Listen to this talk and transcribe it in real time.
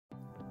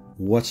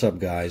What's up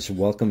guys,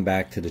 welcome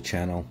back to the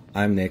channel.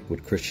 I'm Nick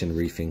with Christian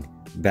Reefing,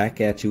 back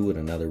at you with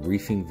another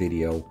reefing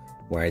video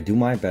where I do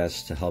my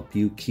best to help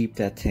you keep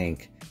that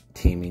tank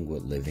teeming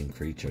with living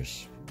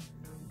creatures.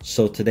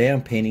 So today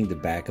I'm painting the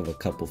back of a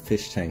couple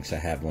fish tanks I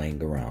have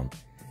laying around,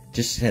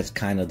 just as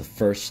kind of the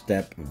first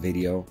step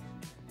video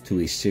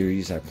to a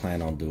series I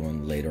plan on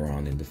doing later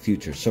on in the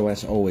future. So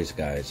as always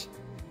guys,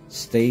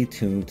 stay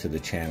tuned to the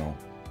channel,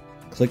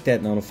 click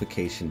that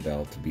notification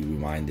bell to be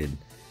reminded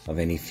of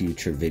any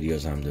future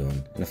videos I'm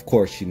doing, and of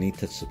course you need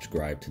to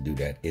subscribe to do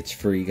that. It's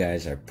free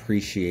guys, I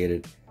appreciate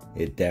it.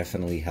 It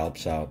definitely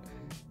helps out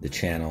the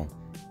channel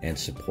and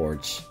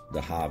supports the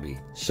hobby.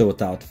 So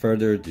without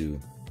further ado,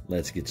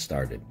 let's get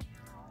started.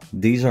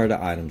 These are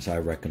the items I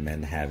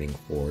recommend having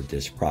for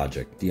this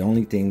project. The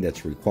only thing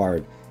that's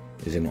required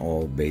is an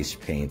oil-based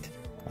paint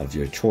of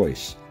your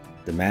choice.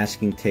 The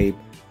masking tape,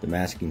 the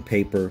masking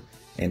paper,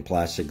 and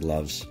plastic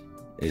gloves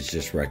is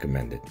just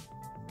recommended.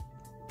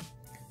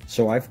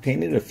 So I've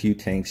painted a few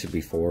tanks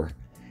before,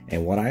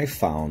 and what I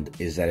found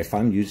is that if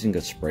I'm using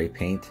a spray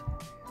paint,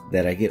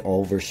 that I get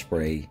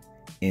overspray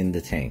in the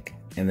tank,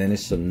 and then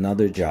it's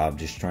another job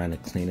just trying to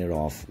clean it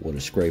off with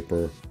a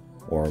scraper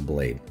or a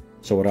blade.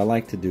 So what I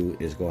like to do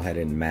is go ahead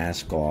and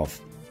mask off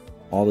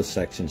all the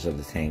sections of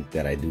the tank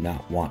that I do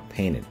not want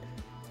painted,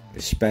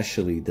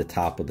 especially the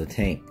top of the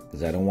tank,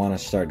 because I don't want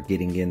to start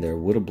getting in there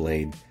with a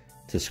blade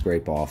to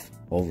scrape off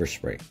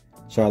overspray.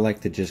 So I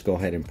like to just go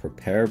ahead and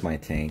prepare my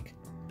tank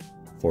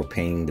for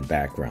painting the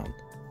background.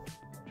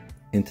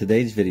 In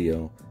today's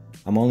video,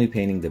 I'm only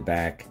painting the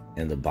back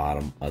and the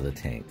bottom of the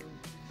tank.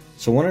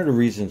 So one of the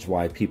reasons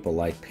why people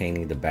like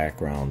painting the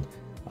background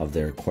of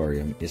their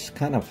aquarium is to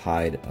kind of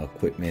hide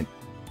equipment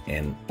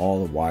and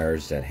all the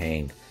wires that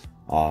hang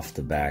off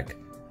the back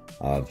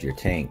of your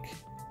tank.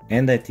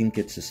 And I think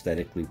it's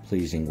aesthetically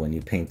pleasing when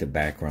you paint the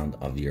background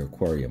of your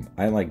aquarium.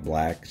 I like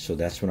black, so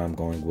that's what I'm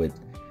going with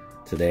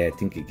today. I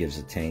think it gives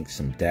the tank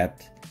some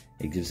depth.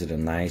 It gives it a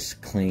nice,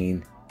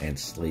 clean, and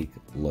sleek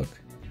look.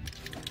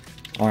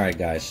 Alright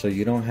guys, so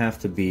you don't have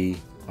to be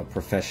a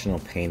professional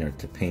painter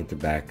to paint the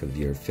back of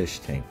your fish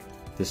tank.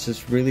 This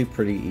is really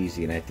pretty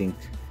easy, and I think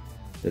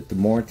that the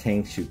more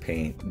tanks you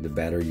paint, the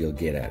better you'll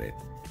get at it.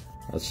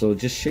 So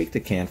just shake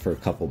the can for a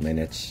couple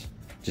minutes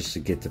just to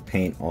get the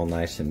paint all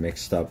nice and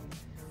mixed up,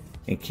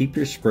 and keep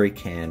your spray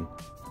can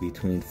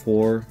between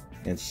 4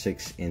 and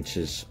 6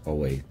 inches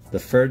away. The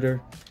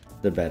further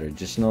the better.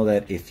 Just know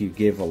that if you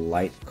give a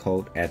light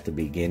coat at the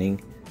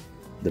beginning,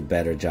 the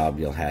better job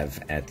you'll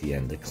have at the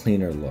end, the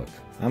cleaner look.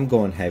 I'm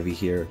going heavy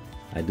here.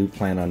 I do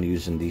plan on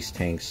using these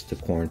tanks to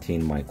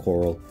quarantine my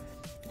coral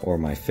or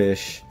my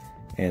fish,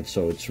 and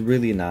so it's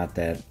really not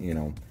that,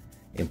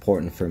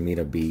 important for me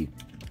to be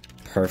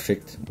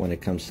perfect when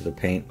it comes to the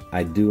paint.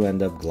 I do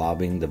end up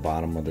globbing the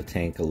bottom of the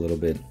tank a little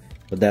bit,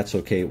 but that's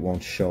okay, it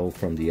won't show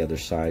from the other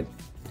side.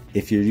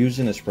 If you're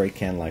using a spray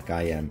can like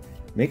I am,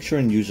 make sure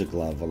and use a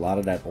glove. A lot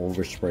of that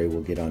overspray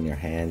will get on your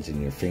hands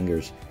and your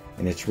fingers,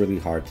 and it's really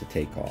hard to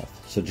take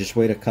off. So just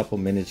wait a couple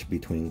minutes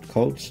between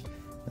coats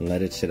and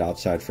let it sit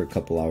outside for a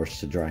couple hours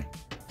to dry.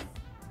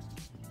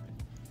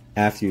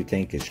 After your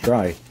tank is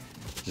dry,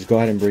 just go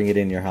ahead and bring it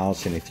in your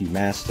house, and if you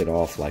masked it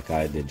off like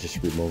I did,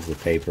 just remove the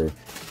paper.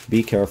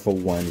 Be careful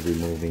when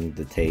removing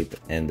the tape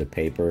and the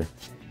paper.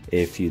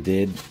 If you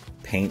did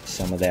paint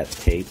some of that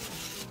tape,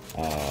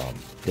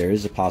 there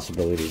is a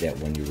possibility that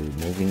when you're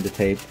removing the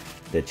tape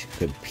that you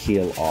could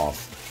peel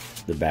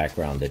off the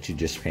background that you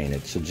just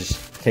painted. So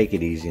just take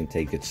it easy and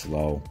take it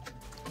slow.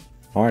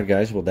 Alright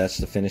guys, well that's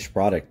the finished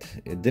product.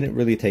 It didn't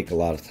really take a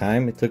lot of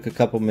time. It took a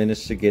couple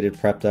minutes to get it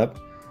prepped up,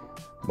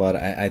 but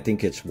I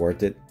think it's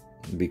worth it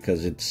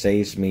because it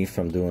saves me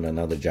from doing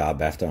another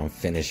job after I'm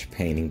finished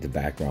painting the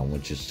background,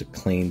 which is to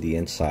clean the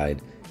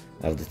inside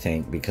of the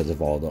tank because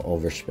of all the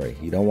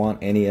overspray. You don't want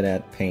any of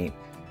that paint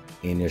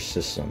in your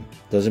system.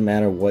 Doesn't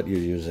matter what you're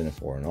using it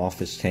for, an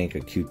office tank, a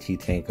QT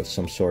tank of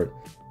some sort,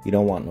 you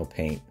don't want no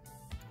paint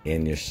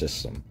in your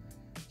system.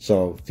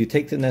 So if you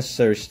take the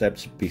necessary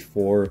steps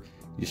before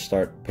you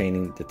start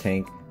painting the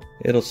tank,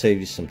 it'll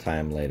save you some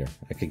time later.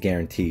 I could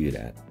guarantee you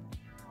that.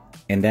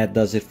 And that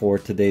does it for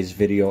today's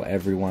video,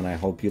 everyone. I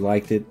hope you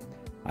liked it.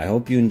 I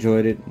hope you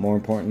enjoyed it. More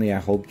importantly, I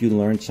hope you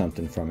learned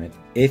something from it.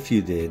 If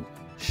you did,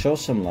 show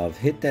some love.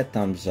 Hit that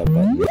thumbs up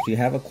button. If you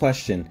have a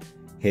question,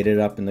 hit it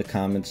up in the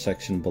comments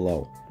section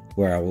below,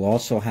 where I will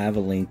also have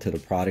a link to the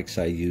products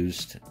I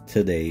used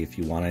today if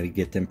you wanted to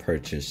get them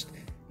purchased.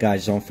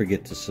 Guys, don't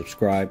forget to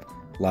subscribe,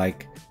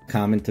 like,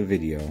 comment the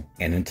video,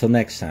 and until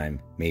next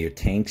time, may your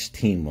tanks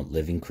teem with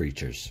living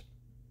creatures.